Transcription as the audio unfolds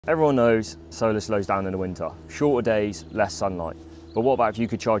Everyone knows solar slows down in the winter. Shorter days, less sunlight. But what about if you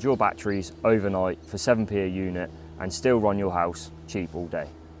could charge your batteries overnight for 7p a unit and still run your house cheap all day?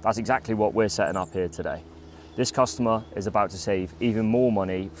 That's exactly what we're setting up here today. This customer is about to save even more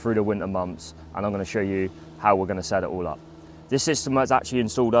money through the winter months, and I'm going to show you how we're going to set it all up. This system was actually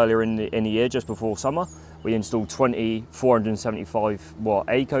installed earlier in the year, just before summer. We installed 20 475 watt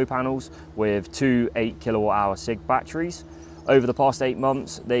eco panels with two 8 kWh Sig batteries. Over the past 8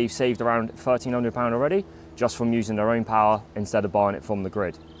 months, they've saved around £1,300 already, just from using their own power instead of buying it from the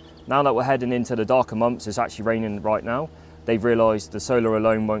grid. Now that we're heading into the darker months, it's actually raining right now, they've realised the solar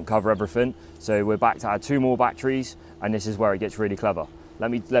alone won't cover everything, so we're back to add 2 more batteries, and this is where it gets really clever. Let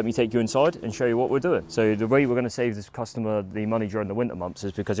me take you inside and show you what we're doing. So the way we're going to save this customer the money during the winter months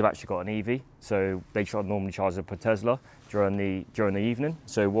is because they've actually got an EV. So they normally charge a per Tesla during the evening.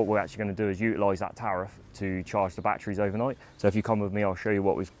 So what we're actually going to do is utilise that tariff to charge the batteries overnight. So if you come with me, I'll show you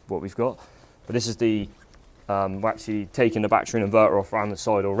what we've got. But this is the we're actually taking the battery and inverter off around the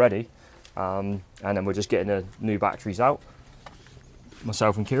side already, and then we're just getting the new batteries out.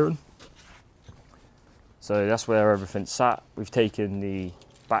 Myself and Kieran. So that's where everything's sat. We've taken the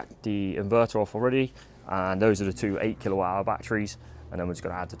inverter off already, and those are the two 8 kWh batteries, and then we're just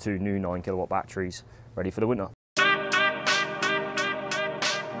going to add the 2 new 9 kW batteries ready for the winter.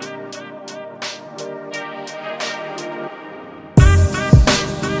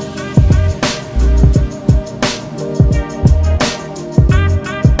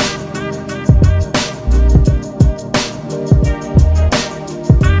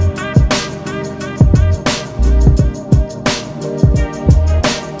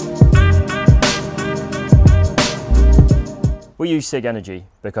 We use Sigenergy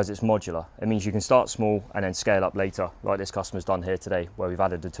because it's modular. It means you can start small and then scale up later, like this customer's done here today, where we've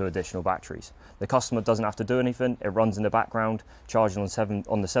added the 2 additional batteries. The customer doesn't have to do anything. It runs in the background, charging on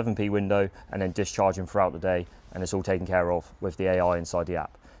the 7p window, and then discharging throughout the day, and it's all taken care of with the AI inside the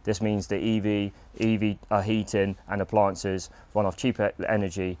app. This means the EV heating and appliances run off cheaper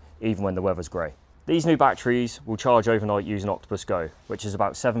energy even when the weather's grey. These new batteries will charge overnight using Octopus Go, which is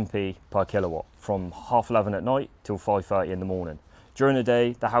about 7p per kilowatt, from 11:30 at night till 5:30 in the morning. During the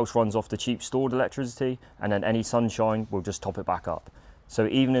day, the house runs off the cheap stored electricity, and then any sunshine will just top it back up. So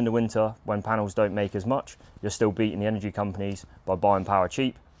even in the winter, when panels don't make as much, you're still beating the energy companies by buying power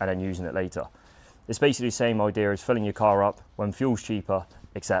cheap and then using it later. It's basically the same idea as filling your car up when fuel's cheaper,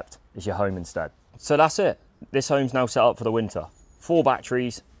 except it's your home instead. So that's it. This home's now set up for the winter. 4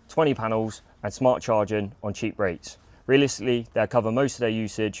 batteries, 20 panels, and smart charging on cheap rates. Realistically, they'll cover most of their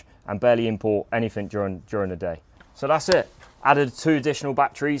usage and barely import anything during the day. So that's it. Added 2 additional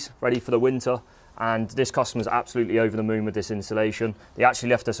batteries ready for the winter, and this customer's absolutely over the moon with this installation. They actually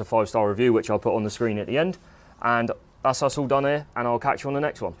left us a 5-star review, which I'll put on the screen at the end. And that's us all done here, and I'll catch you on the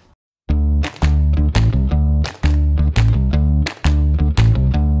next one.